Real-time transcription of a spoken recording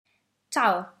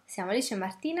Ciao, siamo Alice e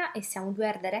Martina e siamo due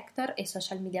art director e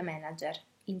social media manager.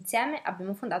 Insieme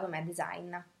abbiamo fondato Me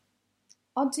Design.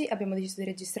 Oggi abbiamo deciso di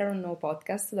registrare un nuovo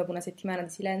podcast dopo una settimana di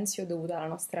silenzio dovuta alla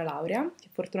nostra laurea, che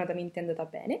fortunatamente è andata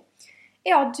bene,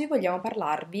 e oggi vogliamo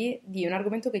parlarvi di un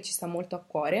argomento che ci sta molto a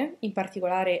cuore, in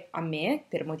particolare a me,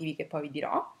 per motivi che poi vi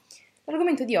dirò.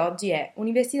 L'argomento di oggi è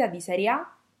Università di Serie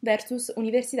A versus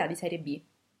Università di Serie B.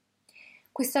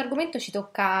 Questo argomento ci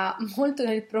tocca molto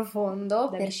nel profondo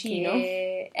Da perché vicino.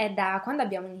 è da quando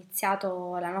abbiamo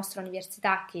iniziato la nostra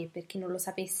università, che per chi non lo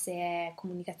sapesse è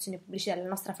comunicazione pubblicitaria, la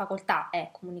nostra facoltà è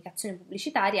comunicazione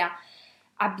pubblicitaria,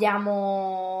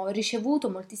 abbiamo ricevuto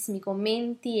moltissimi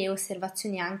commenti e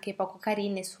osservazioni anche poco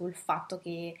carine sul fatto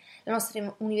che la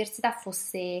nostra università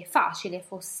fosse facile,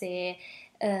 fosse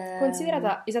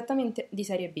Considerata esattamente di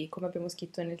serie B, come abbiamo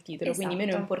scritto nel titolo, quindi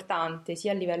meno esatto. importante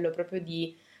sia a livello proprio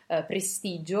di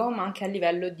prestigio, ma anche a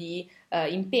livello di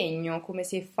impegno, come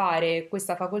se fare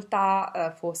questa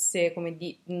facoltà fosse,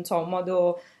 non so, un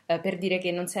modo per dire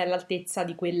che non sei all'altezza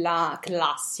di quella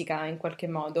classica in qualche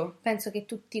modo. Penso che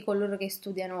tutti coloro che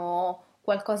studiano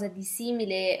qualcosa di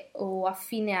simile o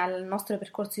affine al nostro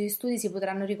percorso di studi si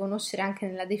potranno riconoscere anche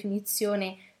nella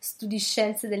definizione studi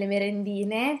scienze delle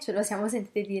merendine, ce lo siamo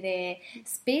sentite dire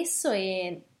spesso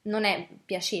e non è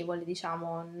piacevole,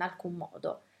 diciamo, in alcun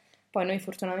modo. Poi noi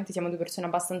fortunatamente siamo due persone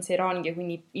abbastanza ironiche,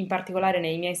 quindi in particolare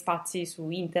nei miei spazi su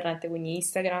internet, quindi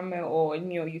Instagram o il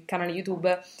mio canale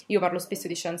YouTube, io parlo spesso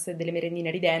di scienze delle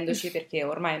merendine ridendoci perché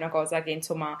ormai è una cosa che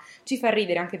insomma ci fa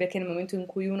ridere, anche perché nel momento in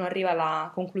cui uno arriva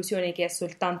alla conclusione che è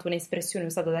soltanto un'espressione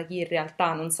usata da chi in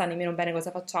realtà non sa nemmeno bene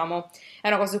cosa facciamo, è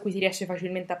una cosa su cui si riesce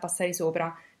facilmente a passare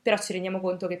sopra. Però ci rendiamo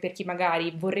conto che per chi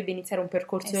magari vorrebbe iniziare un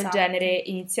percorso del Esatto. genere,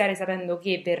 iniziare sapendo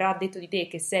che verrà detto di te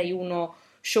che sei uno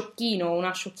sciocchino o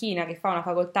una sciocchina che fa una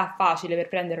facoltà facile per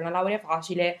prendere una laurea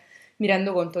facile, mi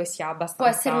rendo conto che sia Può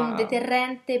essere un abbastanza...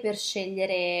 deterrente per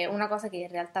scegliere una cosa che in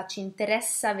realtà ci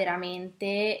interessa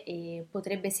veramente e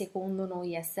potrebbe secondo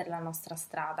noi essere la nostra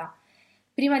strada.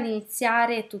 Prima di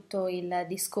iniziare tutto il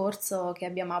discorso che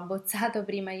abbiamo abbozzato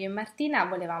prima io e Martina,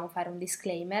 volevamo fare un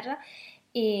disclaimer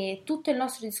e tutto il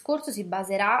nostro discorso si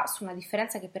baserà su una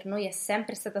differenza che per noi è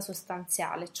sempre stata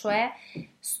sostanziale, cioè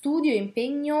studio e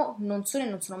impegno non sono e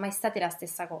non sono mai state la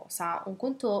stessa cosa. Un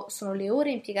conto sono le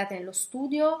ore impiegate nello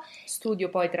studio. Studio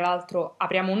poi, tra l'altro,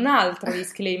 apriamo un altro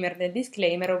disclaimer del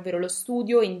disclaimer, ovvero lo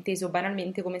studio inteso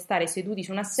banalmente come stare seduti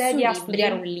su una Su sedia a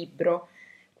studiare un libri. libro.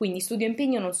 Quindi studio e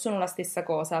impegno non sono la stessa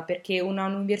cosa, perché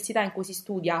università in cui si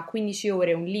studia 15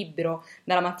 ore un libro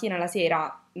dalla mattina alla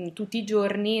sera tutti i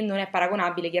giorni non è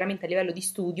paragonabile chiaramente a livello di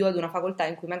studio ad una facoltà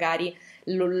in cui magari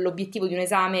l'obiettivo di un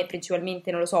esame è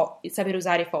principalmente, non lo so, il sapere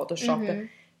usare Photoshop. Mhm.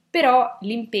 Però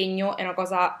l'impegno è una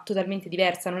cosa totalmente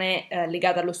diversa, non è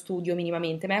legata allo studio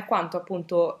minimamente, ma è a quanto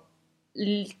appunto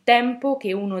il tempo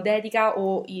che uno dedica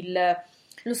o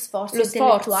Lo sforzo lo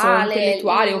sforzo intellettuale,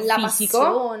 intellettuale o la fisico.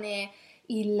 passione,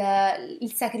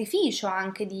 il sacrificio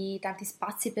anche di tanti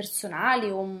spazi personali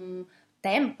o un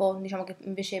tempo, diciamo, che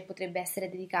invece potrebbe essere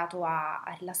dedicato a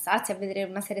rilassarsi, a vedere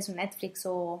una serie su Netflix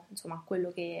o insomma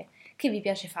quello che vi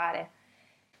piace fare.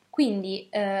 Quindi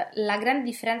la grande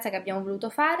differenza che abbiamo voluto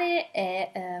fare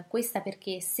è questa,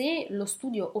 perché se lo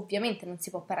studio ovviamente non si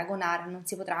può paragonare, non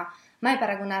si potrà mai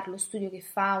paragonare lo studio che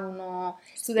fa uno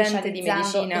Studente di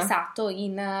specializzando, medicina. esatto,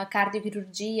 in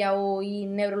cardiochirurgia o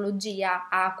in neurologia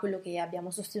a quello che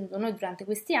abbiamo sostenuto noi durante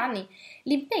questi anni,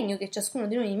 l'impegno che ciascuno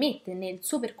di noi mette nel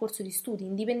suo percorso di studi,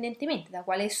 indipendentemente da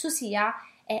quale esso sia,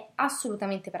 è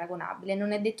assolutamente paragonabile.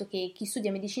 Non è detto che chi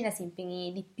studia medicina si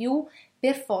impegni di più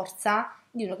per forza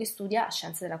di uno che studia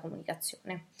scienze della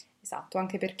comunicazione. Esatto,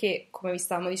 anche perché, come vi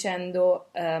stavamo dicendo,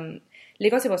 le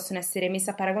cose possono essere messe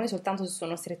a paragone soltanto se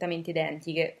sono strettamente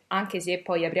identiche, anche se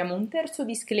poi apriamo un terzo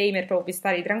disclaimer proprio per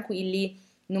stare tranquilli,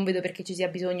 non vedo perché ci sia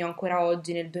bisogno ancora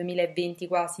oggi, nel 2020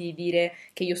 quasi, di dire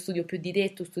che io studio più di te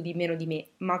e tu studi meno di me,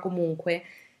 ma comunque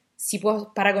si può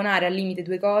paragonare al limite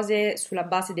due cose sulla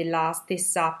base della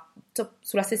stessa,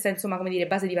 sulla stessa, insomma, come dire,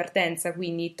 base di partenza,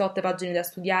 quindi tot pagine da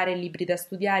studiare, libri da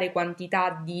studiare,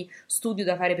 quantità di studio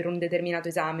da fare per un determinato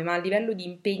esame, ma a livello di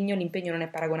impegno l'impegno non è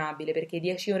paragonabile, perché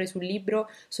 10 ore sul libro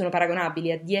sono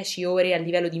paragonabili a 10 ore a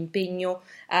livello di impegno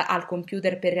al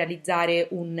computer per realizzare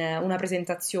una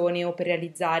presentazione o per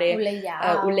realizzare un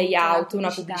Una layout, una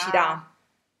pubblicità. pubblicità.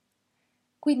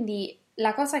 Quindi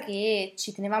la cosa che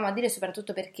ci tenevamo a dire,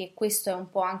 soprattutto perché questo è un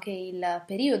po' anche il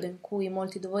periodo in cui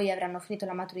molti di voi avranno finito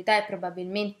la maturità e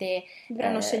probabilmente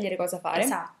Dovranno scegliere cosa fare.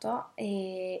 esatto,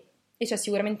 E c'è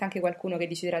sicuramente anche qualcuno che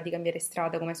deciderà di cambiare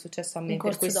strada, come è successo a in me. Per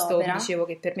corso questo vi d'opera. dicevo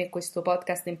che per me questo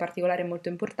podcast in particolare è molto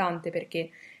importante, perché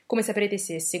Come saprete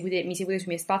se mi seguite sui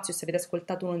miei spazi o se avete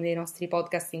ascoltato uno dei nostri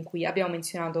podcast in cui ho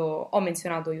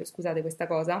menzionato io, scusate, questa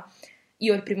cosa,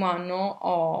 io il primo anno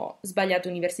ho sbagliato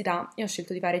università e ho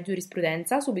scelto di fare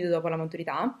giurisprudenza subito dopo la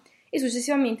maturità e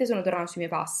successivamente sono tornata sui miei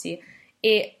passi.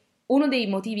 E uno dei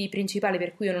motivi principali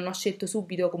per cui io non ho scelto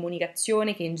subito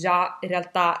comunicazione, che già in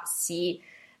realtà si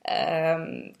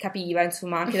capiva,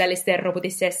 insomma, anche dall'esterno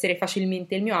potesse essere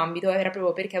facilmente il mio ambito, era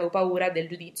proprio perché avevo paura del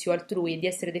giudizio altrui e di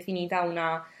essere definita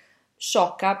una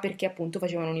sciocca perché appunto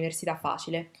facevo un'università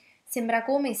facile. Sembra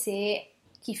come se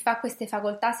chi fa queste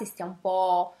facoltà si stia un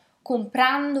po'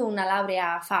 comprando una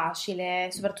laurea facile,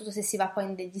 soprattutto se si va poi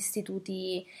in degli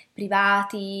istituti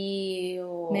privati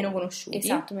o Meno conosciuti.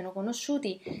 esatto, meno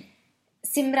conosciuti.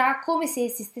 Sembra come se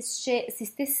si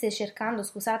stesse cercando,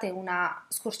 scusate, una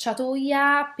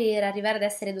scorciatoia per arrivare ad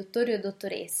essere dottori o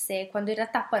dottoresse, quando in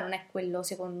realtà poi non è quello,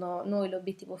 secondo noi,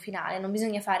 l'obiettivo finale. Non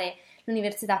bisogna fare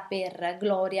l'università per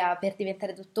gloria, per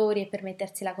diventare dottori e per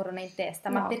mettersi la corona in testa,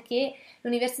 ma No. perché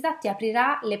l'università ti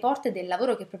aprirà le porte del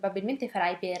lavoro che probabilmente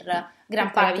farai per gran Tutta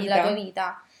la parte della tua vita.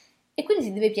 vita. E quindi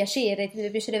ti deve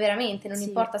piacere veramente, non Sì.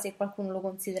 importa se qualcuno lo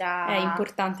considera... È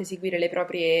importante seguire le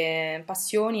proprie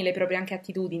passioni, le proprie anche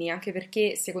attitudini, anche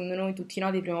perché secondo noi tutti i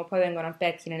nodi prima o poi vengono al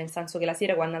pettine, nel senso che la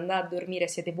sera quando andate a dormire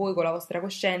siete voi con la vostra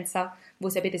coscienza,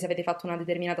 voi sapete se avete fatto una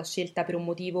determinata scelta per un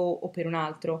motivo o per un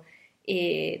altro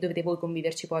e dovete voi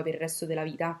conviverci poi per il resto della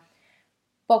vita.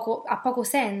 Ha poco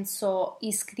senso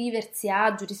iscriversi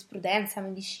a giurisprudenza,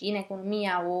 medicina,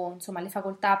 economia o insomma le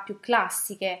facoltà più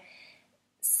classiche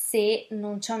se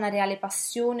non c'è una reale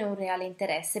passione o un reale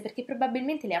interesse, perché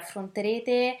probabilmente le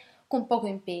affronterete con poco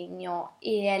impegno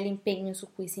e è l'impegno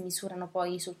su cui si misurano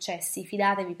poi i successi.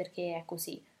 Fidatevi perché è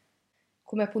così.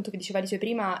 Come appunto vi diceva Alice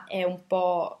prima, è un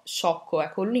po' sciocco,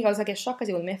 ecco, l'unica cosa che è sciocca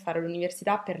secondo me è fare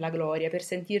l'università per la gloria, per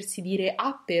sentirsi dire,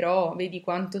 ah però, vedi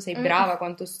quanto sei brava,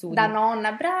 quanto studi. Da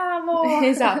nonna, bravo!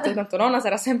 Esatto, tanto nonna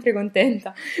sarà sempre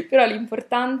contenta, però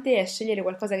l'importante è scegliere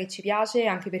qualcosa che ci piace,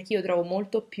 anche perché io trovo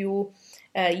molto più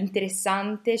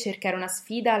interessante cercare una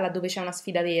sfida laddove c'è una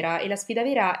sfida vera, e la sfida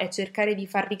vera è cercare di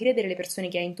far ricredere le persone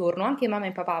che hai intorno, anche mamma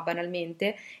e papà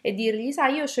banalmente, e dirgli,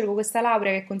 sai, io scelgo questa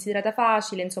laurea che è considerata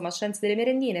facile, insomma, scienze delle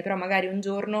merendine, però magari un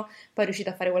giorno poi riuscite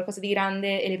a fare qualcosa di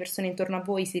grande e le persone intorno a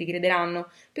voi si ricrederanno,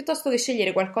 piuttosto che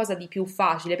scegliere qualcosa di più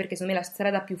facile, perché secondo me la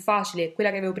strada più facile,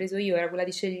 quella che avevo preso io, era quella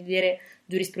di scegliere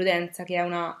giurisprudenza, che è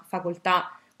una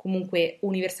facoltà comunque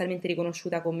universalmente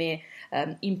riconosciuta come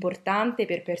importante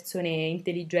per persone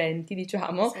intelligenti,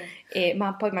 diciamo, Sì.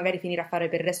 ma poi magari finire a fare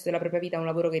per il resto della propria vita un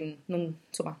lavoro che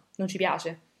insomma, non ci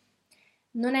piace.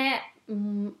 Non è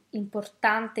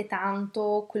importante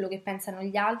tanto quello che pensano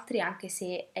gli altri, anche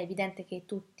se è evidente che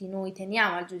tutti noi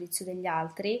teniamo al giudizio degli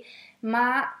altri,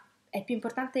 ma è più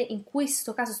importante in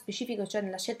questo caso specifico, cioè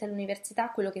nella scelta dell'università,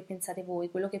 quello che pensate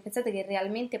voi, quello che pensate che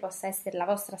realmente possa essere la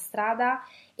vostra strada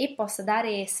e possa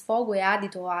dare sfogo e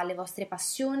adito alle vostre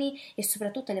passioni e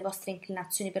soprattutto alle vostre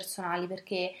inclinazioni personali,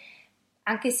 perché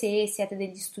anche se siete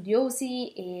degli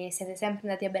studiosi e siete sempre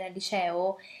andati a bene al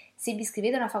liceo, se vi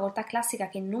iscrivete a una facoltà classica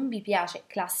che non vi piace,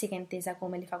 classica intesa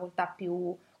come le facoltà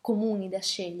più comuni da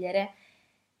scegliere,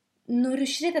 non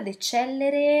riuscirete ad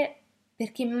eccellere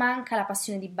perché manca la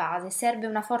passione di base, serve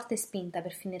una forte spinta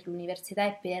per finire l'università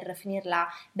e per finirla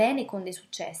bene con dei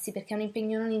successi, perché è un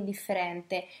impegno non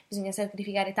indifferente, bisogna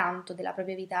sacrificare tanto della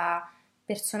propria vita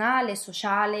personale,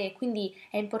 sociale, e quindi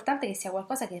è importante che sia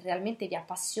qualcosa che realmente vi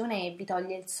appassiona e vi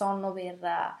toglie il sonno per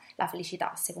la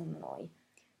felicità, secondo noi.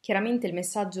 Chiaramente il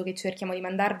messaggio che cerchiamo di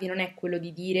mandarvi non è quello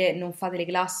di dire non fate le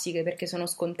classiche perché sono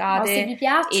scontate, no, se vi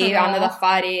piacciono, e andate a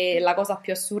fare la cosa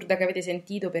più assurda che avete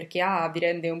sentito perché vi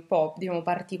rende un po', diciamo,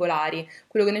 particolari.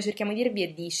 Quello che noi cerchiamo di dirvi è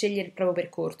di scegliere il proprio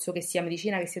percorso, che sia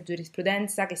medicina, che sia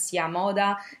giurisprudenza, che sia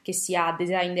moda, che sia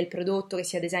design del prodotto, che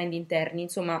sia design di interni,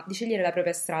 insomma, di scegliere la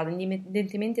propria strada,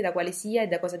 indipendentemente da quale sia e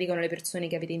da cosa dicono le persone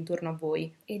che avete intorno a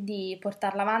voi. E di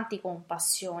portarla avanti con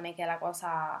passione, che è la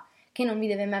cosa che non vi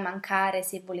deve mai mancare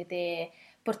se volete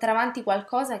portare avanti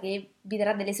qualcosa che vi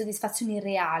darà delle soddisfazioni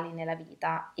reali nella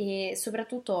vita. E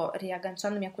soprattutto,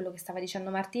 riagganciandomi a quello che stava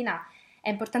dicendo Martina, è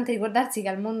importante ricordarsi che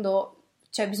al mondo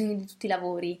c'è bisogno di tutti i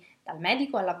lavori, dal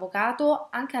medico all'avvocato,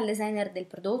 anche al designer del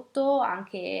prodotto,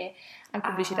 anche Al al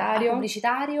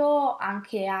pubblicitario,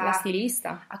 anche la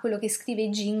stilista, a quello che scrive i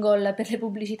jingle per le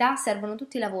pubblicità. Servono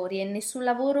tutti i lavori e nessun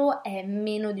lavoro è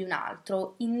meno di un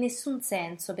altro, in nessun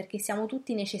senso, perché siamo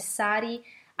tutti necessari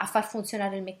a far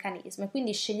funzionare il meccanismo, e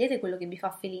quindi scegliete quello che vi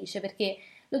fa felice, perché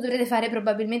lo dovrete fare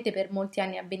probabilmente per molti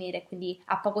anni a venire, quindi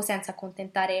ha poco senso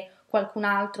accontentare qualcun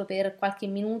altro per qualche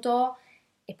minuto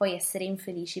e poi essere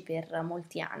infelici per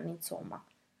molti anni, insomma.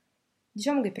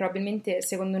 diciamo che probabilmente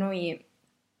secondo noi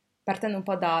partendo un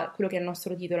po' da quello che è il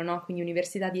nostro titolo, no? Quindi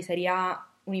università di serie A,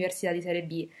 università di serie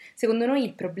B. Secondo noi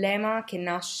il problema che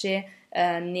nasce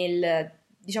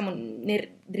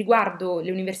riguardo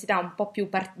le università un po' più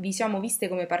diciamo viste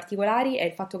come particolari è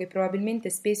il fatto che probabilmente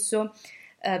spesso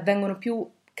vengono più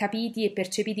capiti e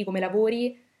percepiti come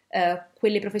lavori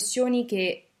quelle professioni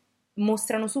che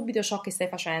mostrano subito ciò che stai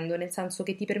facendo, nel senso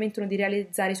che ti permettono di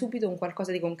realizzare subito un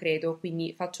qualcosa di concreto.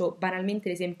 Quindi faccio banalmente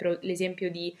l'esempio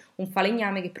di un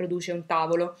falegname che produce un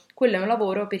tavolo. Quello è un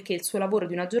lavoro perché il suo lavoro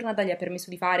di una giornata gli ha permesso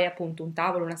di fare appunto un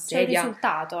tavolo, una sedia.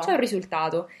 C'è un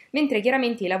risultato. Mentre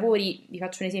chiaramente i lavori, vi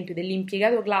faccio un esempio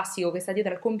dell'impiegato classico che sta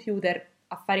dietro al computer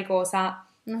a fare cosa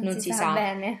non si sa.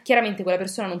 Bene. Chiaramente quella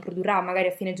persona non produrrà magari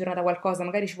a fine giornata qualcosa,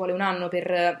 magari ci vuole un anno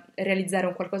per realizzare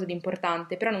un qualcosa di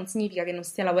importante, però non significa che non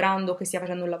stia lavorando o che stia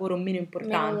facendo un lavoro meno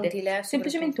importante, meno utile,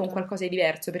 semplicemente un qualcosa di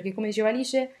diverso, perché come diceva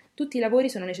Alice, tutti i lavori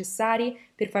sono necessari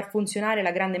per far funzionare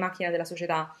la grande macchina della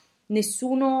società.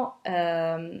 Nessuno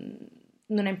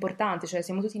non è importante, cioè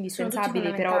siamo tutti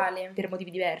indispensabili, però per motivi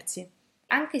diversi.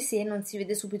 Anche se non si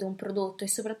vede subito un prodotto e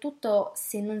soprattutto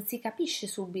se non si capisce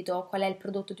subito qual è il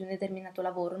prodotto di un determinato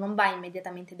lavoro, non va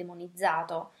immediatamente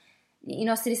demonizzato. I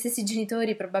nostri stessi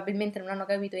genitori probabilmente non hanno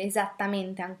capito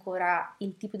esattamente ancora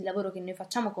il tipo di lavoro che noi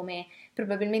facciamo, come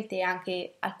probabilmente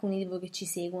anche alcuni di voi che ci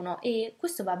seguono, e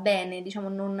questo va bene, diciamo,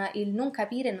 il non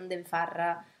capire non deve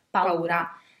far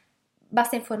paura.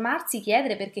 Basta informarsi,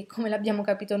 chiedere, perché come l'abbiamo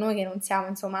capito noi che non siamo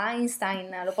insomma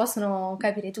Einstein, lo possono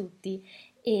capire tutti.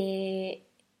 E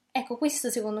ecco,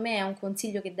 questo secondo me è un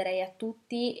consiglio che darei a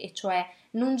tutti, e cioè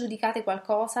non giudicate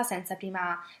qualcosa senza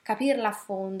prima capirla a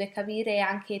fondo e capire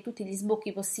anche tutti gli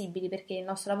sbocchi possibili, perché il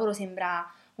nostro lavoro sembra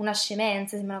una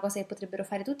scemenza, sembra una cosa che potrebbero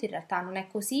fare tutti, in realtà non è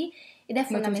così ed è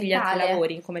fondamentale. Come tutti gli altri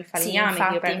lavori, come il falegname, sì,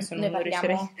 infatti, che io penso non lo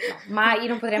riuscirei. No, ma io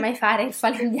non potrei mai fare il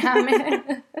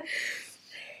falegname.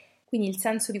 Quindi il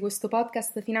senso di questo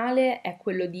podcast finale è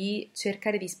quello di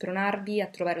cercare di spronarvi a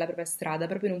trovare la propria strada,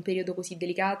 proprio in un periodo così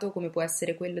delicato come può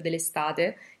essere quello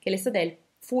dell'estate, che l'estate è il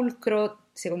fulcro,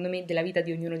 secondo me, della vita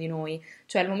di ognuno di noi,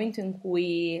 cioè il momento in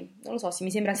cui, non lo so,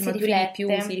 mi sembra si maturi di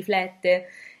più, si riflette,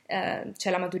 c'è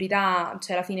la maturità,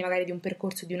 c'è la fine magari di un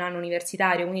percorso di un anno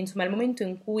universitario, quindi insomma è il momento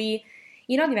in cui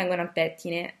i nodi vengono al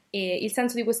pettine. E il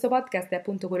senso di questo podcast è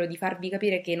appunto quello di farvi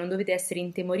capire che non dovete essere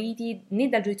intimoriti né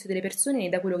dal giudizio delle persone né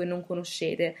da quello che non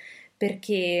conoscete,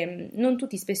 perché non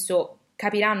tutti spesso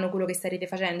capiranno quello che starete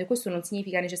facendo e questo non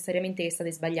significa necessariamente che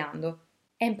state sbagliando.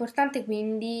 È importante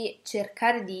quindi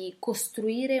cercare di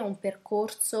costruire un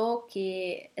percorso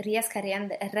che riesca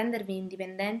a rendervi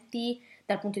indipendenti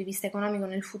dal punto di vista economico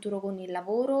nel futuro con il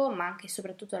lavoro, ma anche e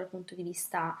soprattutto dal punto di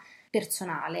vista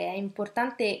personale. È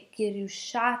importante che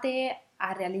riusciate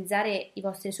a realizzare i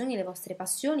vostri sogni, le vostre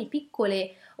passioni,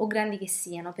 piccole o grandi che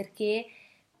siano, perché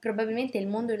probabilmente il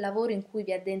mondo del lavoro in cui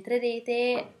vi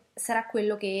addentrerete sarà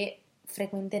quello che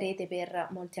frequenterete per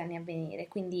molti anni a venire,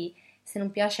 quindi se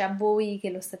non piace a voi che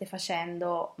lo state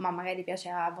facendo, ma magari piace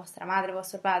a vostra madre,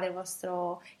 vostro padre, il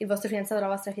vostro fidanzato, la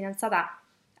vostra fidanzata,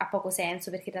 ha poco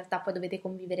senso, perché in realtà poi dovete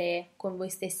convivere con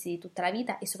voi stessi tutta la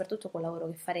vita e soprattutto col lavoro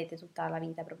che farete tutta la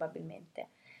vita probabilmente.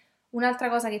 Un'altra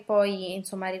cosa che poi,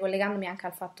 insomma, ricollegandomi anche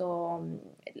al fatto,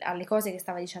 alle cose che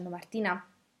stava dicendo Martina,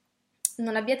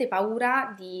 non abbiate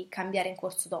paura di cambiare in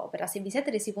corso d'opera. Se vi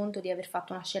siete resi conto di aver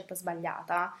fatto una scelta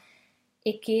sbagliata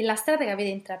e che la strada che avete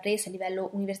intrapreso a livello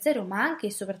universitario, ma anche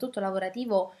e soprattutto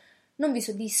lavorativo, non vi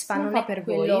soddisfa, non è per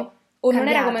quello, voi. O non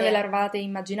era come ve l'avevate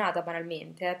immaginata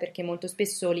banalmente, perché molto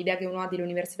spesso l'idea che uno ha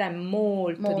dell'università è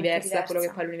molto diversa da quello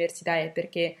che poi l'università è,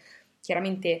 perché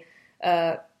chiaramente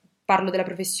parlo della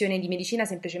professione di medicina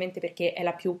semplicemente perché è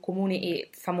la più comune e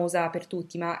famosa per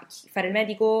tutti, ma fare il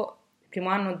medico il primo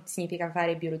anno significa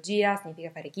fare biologia,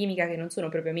 significa fare chimica, che non sono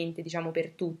propriamente, diciamo, per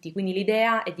tutti, quindi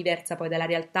l'idea è diversa poi dalla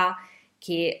realtà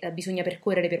che bisogna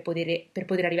percorrere per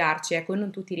poter arrivarci, ecco, e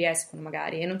non tutti riescono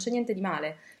magari, e non c'è niente di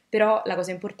male, però la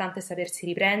cosa importante è sapersi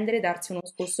riprendere, darsi uno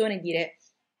scossone e dire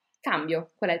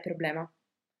cambio, qual è il problema?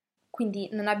 Quindi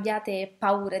non abbiate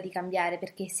paura di cambiare,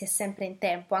 perché si è sempre in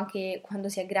tempo, anche quando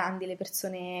si è grandi le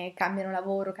persone cambiano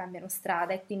lavoro, cambiano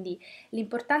strada, e quindi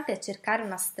l'importante è cercare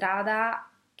una strada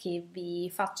che vi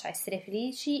faccia essere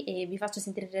felici e vi faccia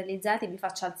sentire realizzati, vi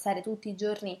faccia alzare tutti i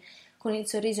giorni con il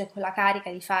sorriso e con la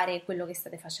carica di fare quello che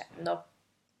state facendo.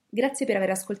 Grazie per aver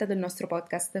ascoltato il nostro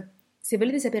podcast. Se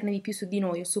volete saperne di più su di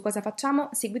noi o su cosa facciamo,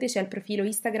 seguiteci al profilo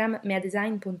Instagram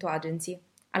meadesign.agency.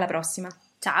 Alla prossima!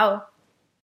 Ciao!